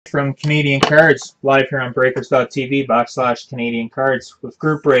from Canadian Cards, live here on breakers.tv/Canadian Cards with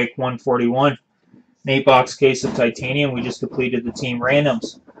Group Break 141. An 8-box case of titanium. We just completed the team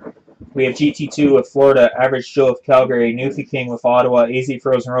randoms. We have GT2 of Florida, Average Joe of Calgary, Newfie King with Ottawa, AZ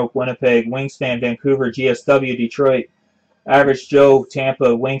Frozen Rope Winnipeg, Wingspan Vancouver, GSW Detroit, Average Joe Tampa,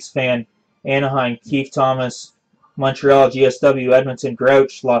 Wingspan Anaheim, Keith Thomas, Montreal, GSW Edmonton,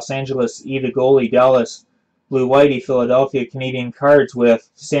 Grouch, Los Angeles, Eva Goalie, Dallas, Blue Whitey, Philadelphia, Canadian Cards with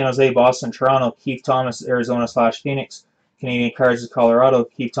San Jose, Boston, Toronto, Keith Thomas, Arizona/Phoenix, Canadian Cards of Colorado,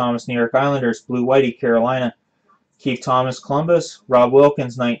 Keith Thomas, New York Islanders, Blue Whitey, Carolina, Keith Thomas, Columbus, Rob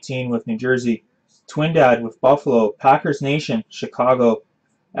Wilkins, 19 with New Jersey, Twin Dad with Buffalo, Packers Nation, Chicago,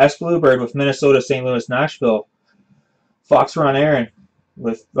 S. Bluebird with Minnesota, St. Louis, Nashville, Fox Ron Aaron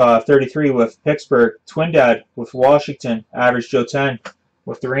with 33 with Pittsburgh, Twin Dad with Washington, Average Joe 10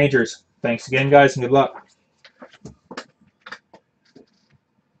 with the Rangers. Thanks again, guys, and good luck.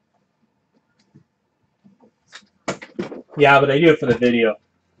 Yeah, but I do it for the video.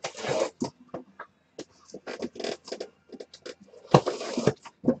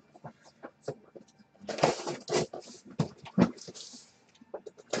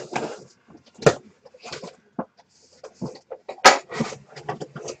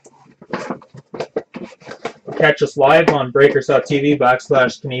 Catch us live on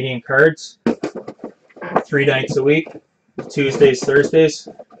breakers.tv/Canadian Cards 3 nights a week, Tuesdays, Thursdays,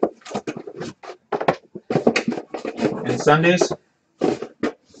 and Sundays.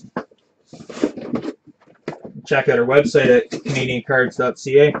 Check out our website at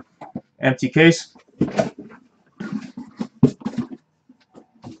canadiancards.ca. Empty case.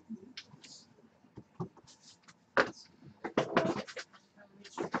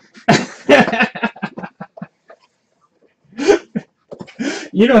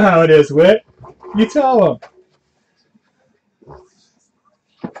 You know how it is, Whit. You tell them.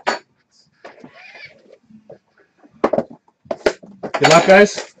 Good luck,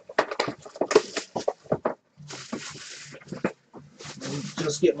 guys.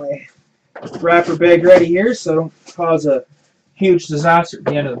 Just get my wrapper bag ready here so I don't cause a huge disaster at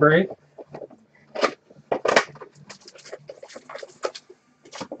the end of the break.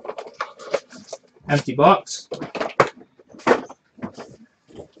 Empty box.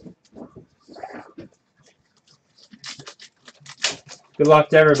 Good luck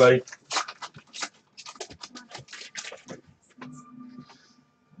to everybody.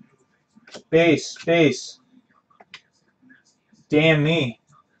 Base. Damn me.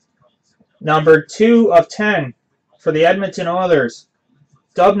 Number 2 of 10 for the Edmonton Oilers.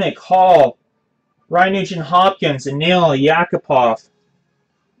 Dubnyk, Hall, Ryan Nugent-Hopkins, and Neil Yakupov.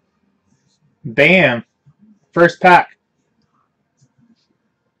 Bam. First pack.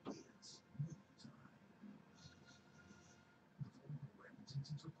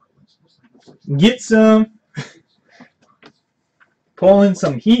 Get some. Pulling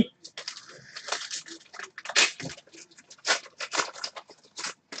some heat.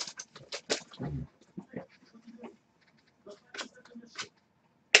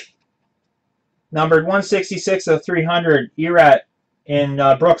 Numbered 166 of 300, Erat in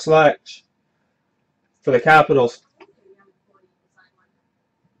Brooks Ledge for the Capitals.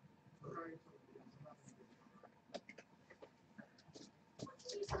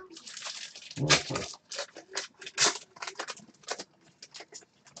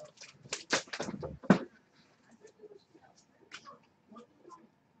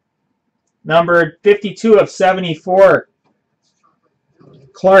 Numbered 52 of 74,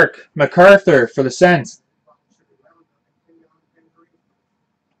 Clark MacArthur for the Sens.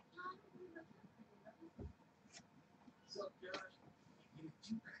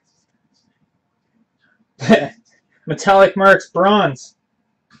 Metallic Marks Bronze,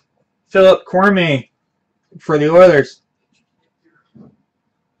 Philip Cormier for the Oilers.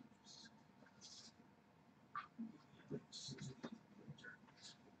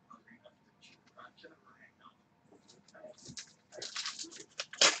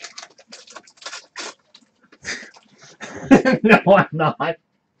 No, I'm not.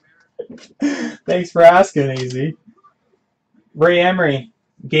 Thanks for asking, AZ. Ray Emery,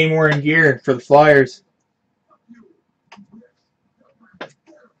 game-worn gear for the Flyers.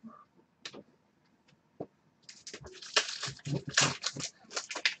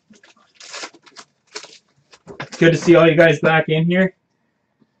 Good to see all you guys back in here.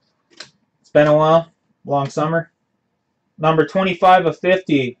 It's been a while. Long summer. Number 25 of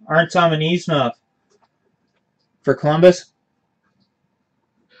 50, Artem Anisimov for Columbus.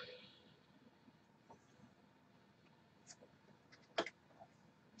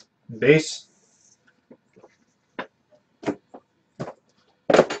 Base.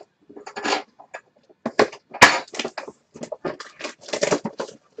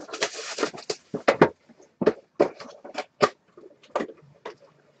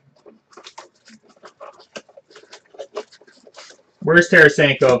 Where's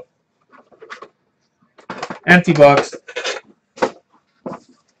Tarasenko? Empty box.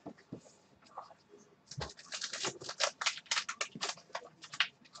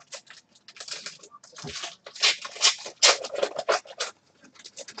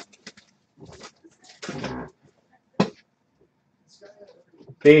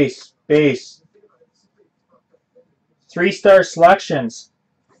 Base. 3-star selections.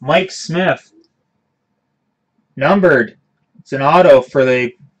 Mike Smith. Numbered. It's an auto for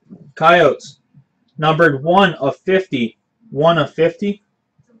the Coyotes. Numbered 1 of 50. 1 of 50.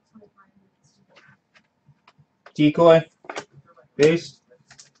 Decoy. Base.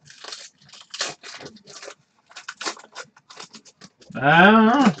 I don't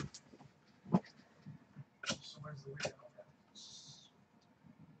know.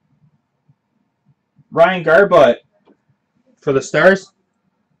 Ryan Garbutt for the Stars.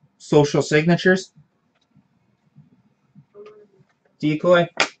 Social signatures. Decoy.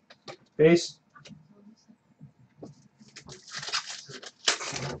 Base.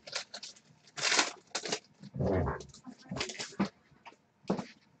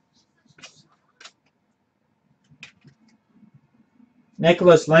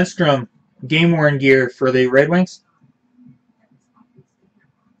 Nicholas Lindstrom, game-worn gear for the Red Wings.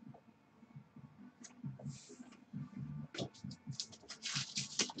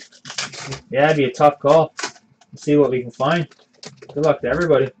 Yeah, it'd be a tough call. Let's see what we can find. Good luck to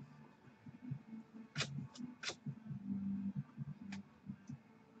everybody.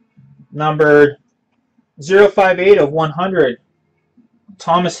 Numbered 058 of 100.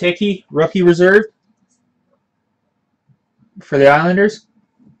 Thomas Hickey, rookie reserve for the Islanders.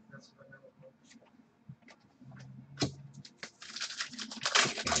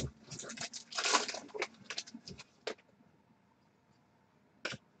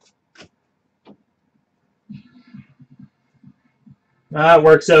 That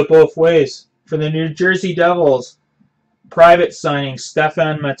works out both ways. For the New Jersey Devils, private signing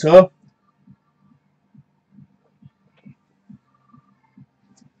Stefan Matteau.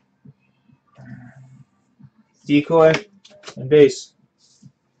 Decoy and base.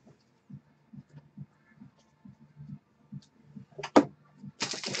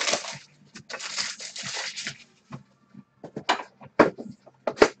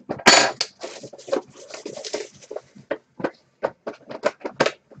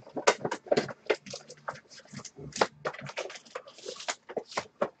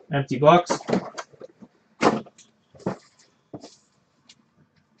 Empty box.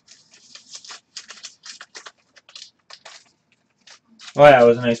 Oh yeah, it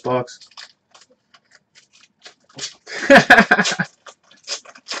was a nice box.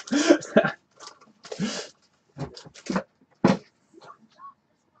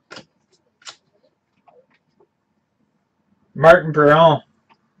 Martin Perron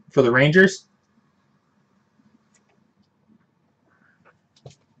for the Rangers.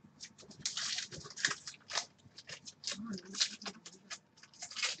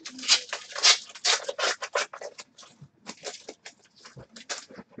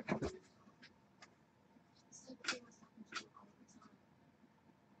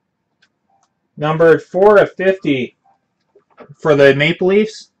 Numbered 4 of 50 for the Maple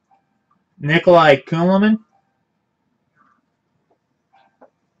Leafs, Nikolai Kuhlman.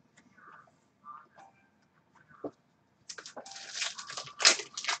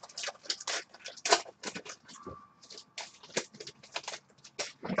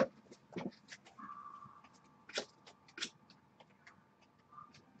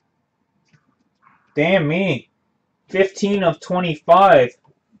 Damn me. 15 of 25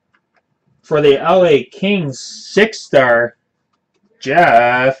 for the LA Kings, 6-star,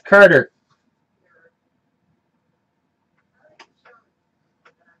 Jeff Carter.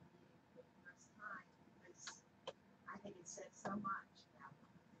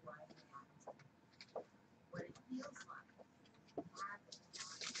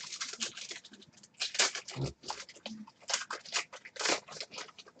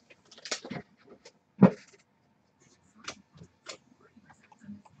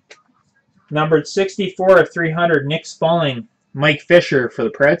 Numbered 64 of 300, Nick Spalling, Mike Fisher for the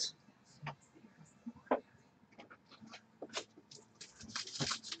Preds.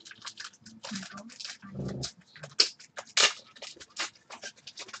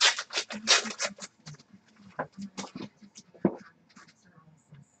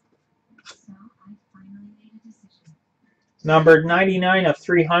 Numbered 99 of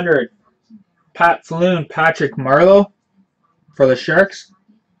 300, Pat Falloon, Patrick Marleau for the Sharks.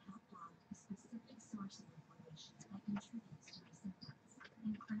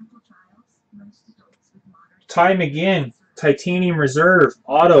 Ty Titanium Reserve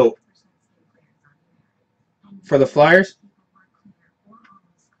auto for the Flyers.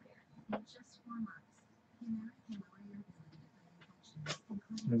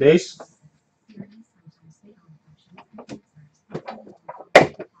 Base.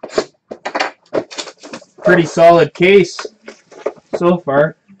 Pretty solid case so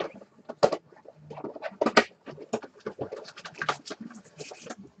far.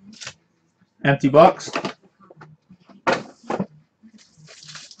 Empty box.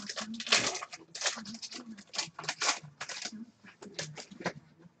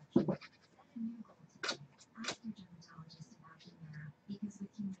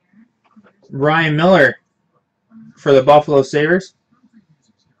 Ryan Miller for the Buffalo Sabres.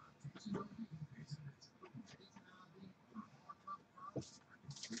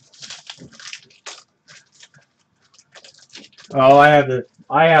 Oh, I have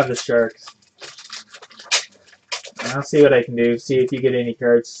the Sharks. I'll see what I can do. See if you get any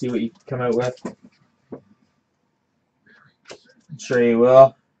cards. See what you come out with. I'm sure you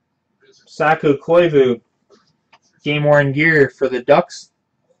will. Saku Koivu, game worn gear for the Ducks.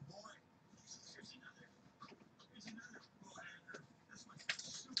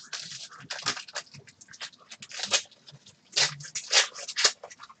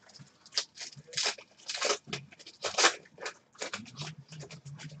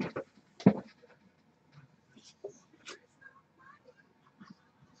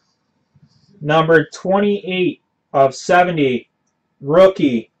 Number 28 of 70,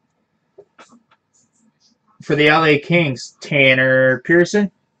 rookie for the LA Kings, Tanner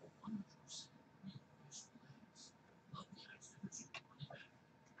Pearson.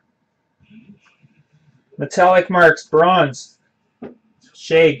 Metallic Marks, bronze,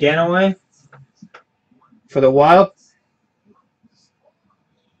 Shea Ganaway for the Wild.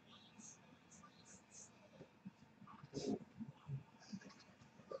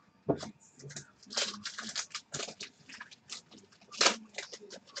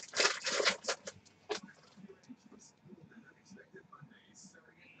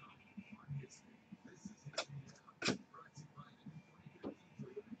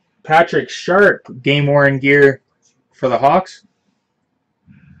 Patrick Sharp, game worn gear for the Hawks.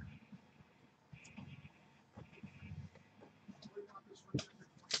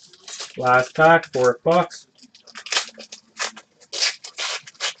 Last pack, $4.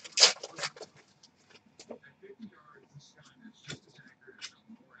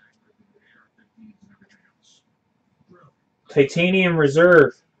 Titanium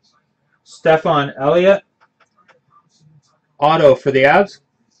Reserve, Stefan Elliott, auto for the Avs.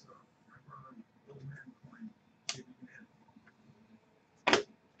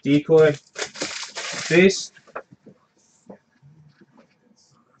 Decoy, base.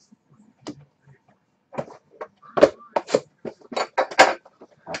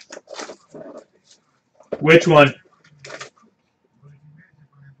 Which one?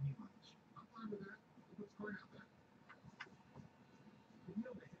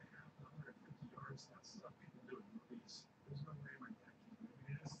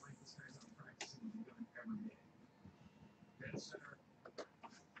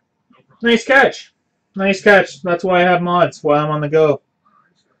 Nice catch. Nice catch. That's why I have mods, while I'm on the go.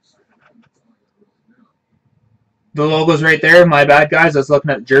 The logo's right there. My bad, guys. I was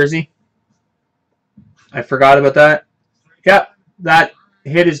looking at the jersey. I forgot about that. Yep, that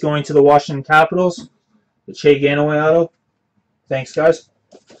hit is going to the Washington Capitals. The Shea Ganaway auto. Thanks, guys.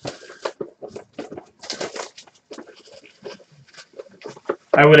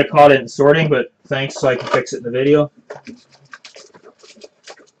 I would have caught it in sorting, but thanks, so I can fix it in the video.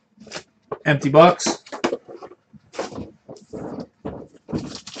 Empty box.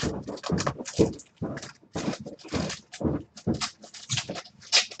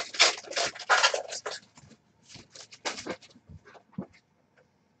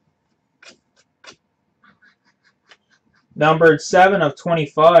 Numbered 7 of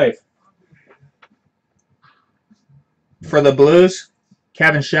 25. For the Blues,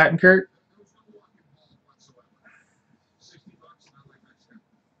 Kevin Shattenkirk.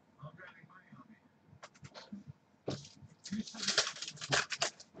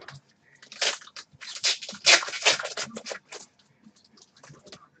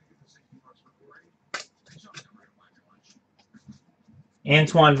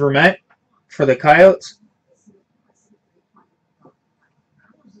 Antoine Vermette for the Coyotes.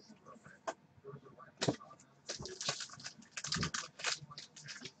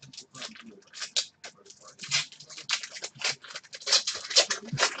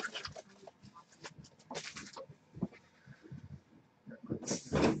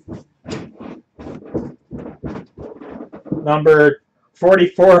 Number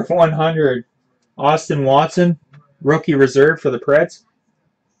 44 of 100, Austin Watson, rookie reserve for the Preds.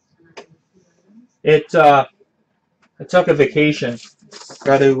 I took a vacation.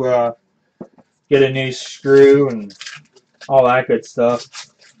 Got to get a new screw and all that good stuff.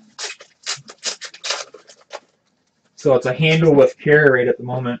 So it's a handle with care right at the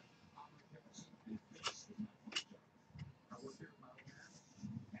moment.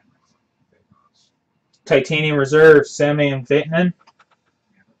 Titanium reserve, Sammy Vitanen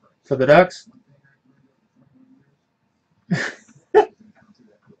for the Ducks.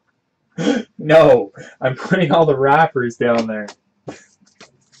 No, I'm putting all the wrappers down there.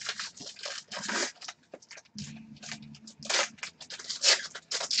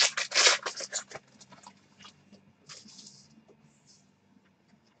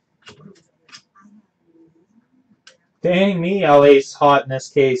 Dang me, LA's hot in this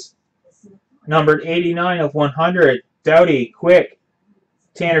case. Numbered 89 of 100, Doughty, Quick,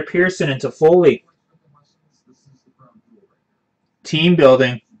 Tanner Pearson into Foley. Team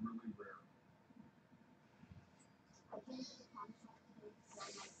building.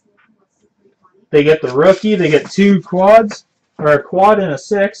 They get the rookie, they get 2 quads, or a quad and a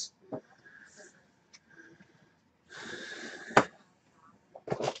 6.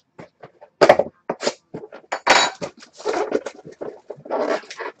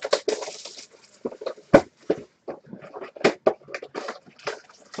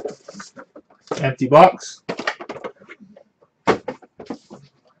 Empty box.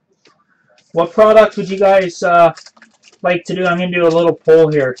 What product would you guys like to do? I'm going to do a little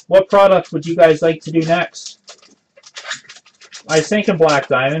poll here. What product would you guys like to do next? I was thinking Black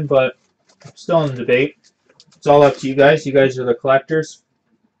Diamond, but I'm still in debate. It's all up to you guys. You guys are the collectors.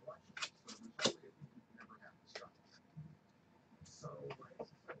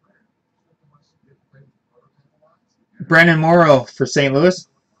 Brennan Morrow for St. Louis.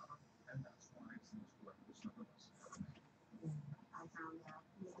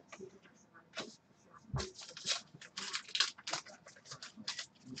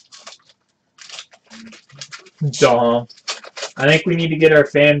 Dom. I think we need to get our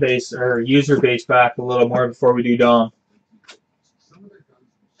fan base, our user base back a little more before we do Dom.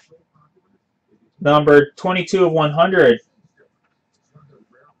 Number 22 of 100.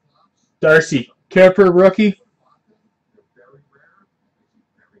 Darcy Kemper, rookie.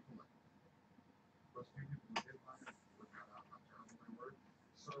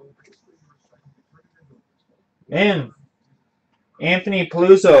 And Anthony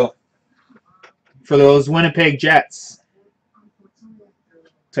Paluzzo for those Winnipeg Jets.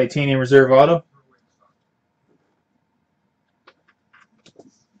 Titanium reserve auto.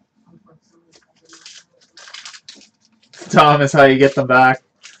 Tom is how you get them back.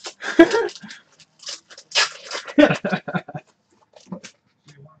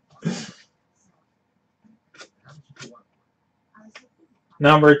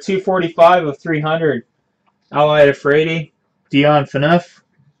 Number 245 of 300. Allied Afraidy, Dion Phaneuf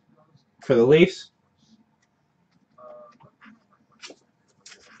for the Leafs.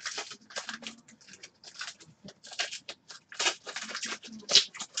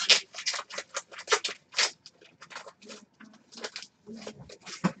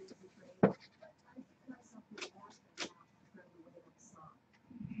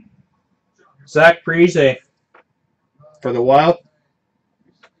 Zach Parise for the Wild.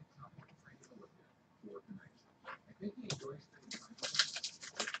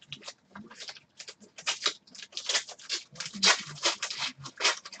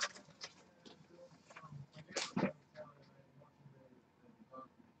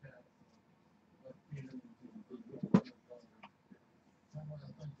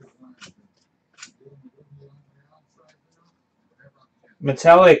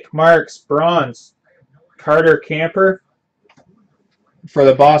 Metallic Marks Bronze, Carter Camper for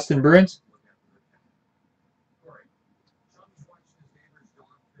the Boston Bruins.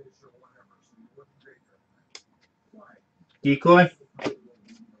 Decoy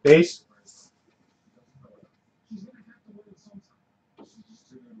base.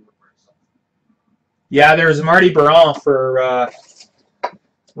 Yeah, there's Marty Baron for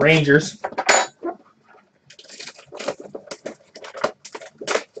Rangers.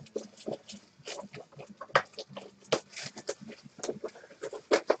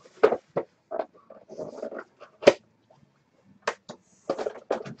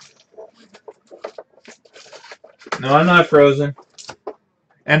 No, I'm not frozen.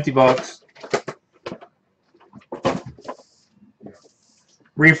 Empty box.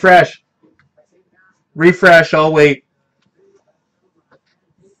 Refresh. Refresh, I'll wait.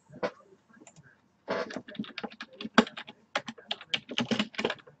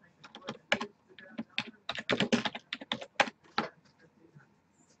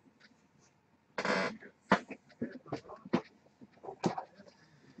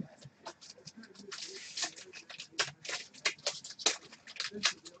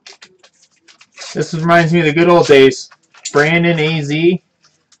 This reminds me of the good old days. Brandon, AZ,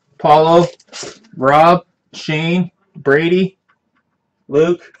 Paulo, Rob, Shane, Brady,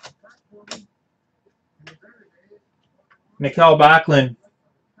 Luke, Mikhail Backlund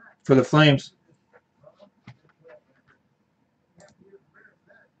for the Flames.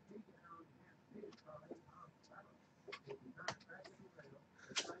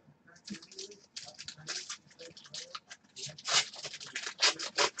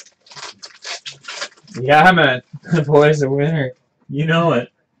 Yeah, man. The boy's a winner. You know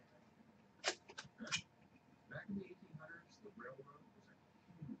it.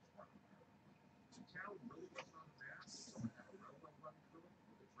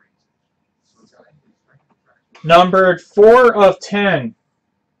 Numbered 4 of 10.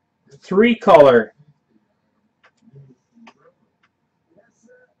 3-color.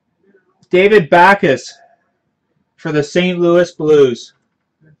 David Backus for the St. Louis Blues.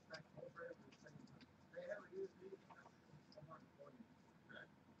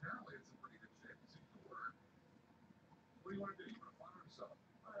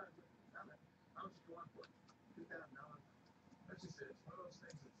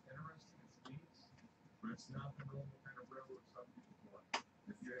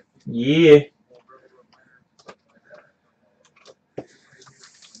 Yeah.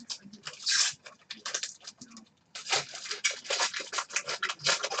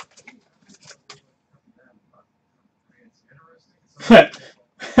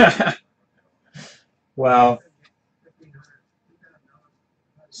 Wow.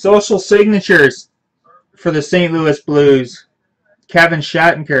 Social signatures for the St. Louis Blues. Kevin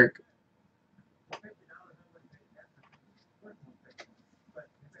Shattenkirk.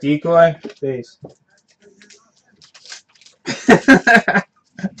 Decoy. Base.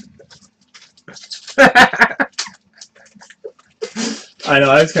 I know,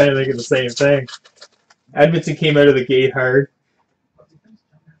 I was kind of thinking the same thing. Edmonton came out of the gate hard.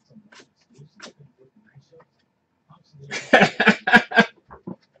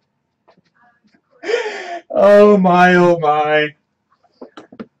 Oh my, oh my.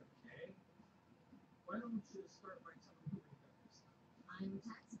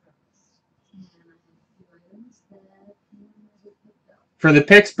 For the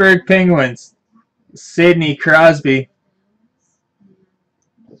Pittsburgh Penguins, Sidney Crosby.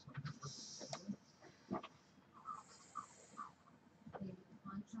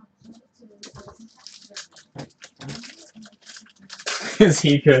 Is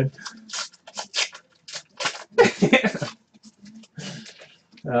he good?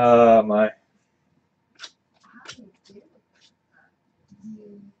 Oh my.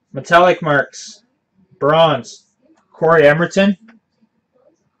 Metallic marks. Bronze. Corey Emerton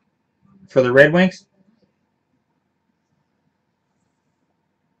for the Red Wings.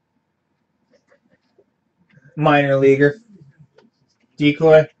 Minor leaguer.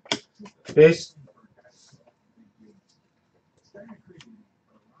 Decoy. Base.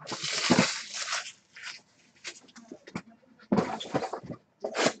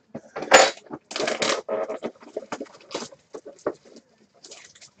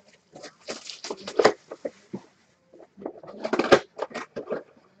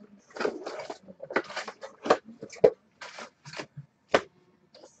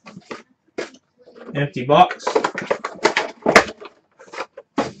 Empty box.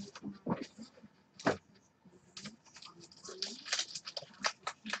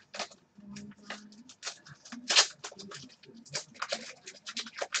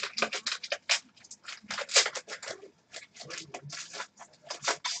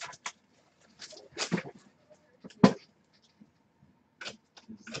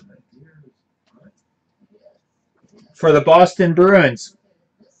 For the Boston Bruins,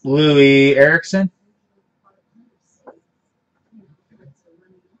 Louis Eriksson.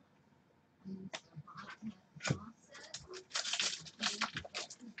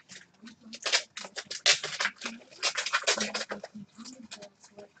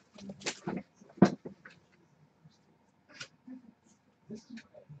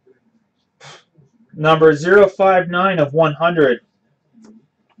 Number 059 of 100.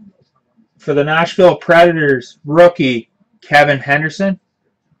 For the Nashville Predators, rookie Kevin Henderson.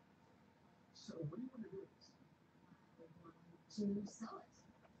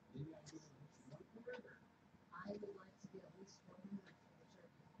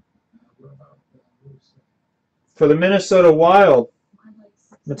 For the Minnesota Wild,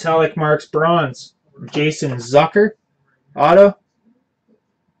 metallic marks bronze, Jason Zucker, auto.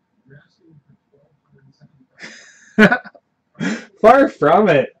 Far from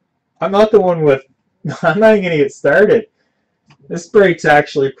it. I'm not the one with... I'm not even going to get started. This break's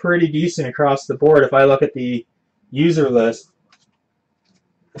actually pretty decent across the board if I look at the user list.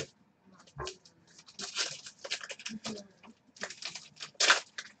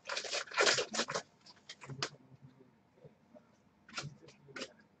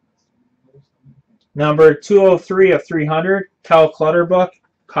 Number 203 of 300, Cal Clutterbuck,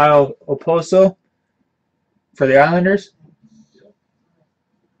 Kyle Oposo for the Islanders.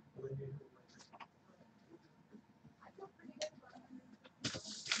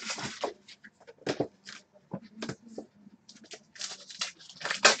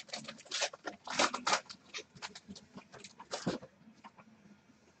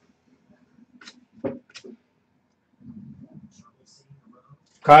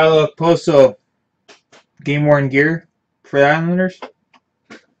 Kyle Oposo, game worn gear for the Islanders.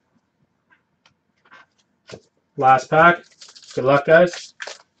 Last pack. Good luck, guys.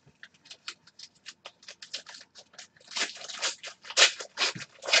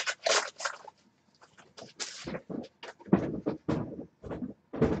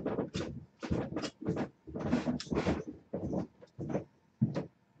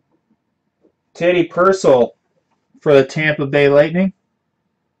 Teddy Purcell for the Tampa Bay Lightning.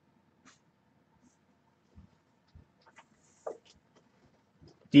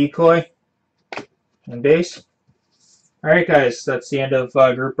 Decoy and base. Alright guys, that's the end of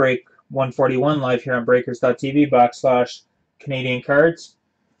group break 141 live here on breakers.tv/Canadian Cards.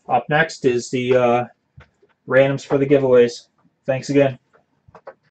 Up next is the randoms for the giveaways. Thanks again.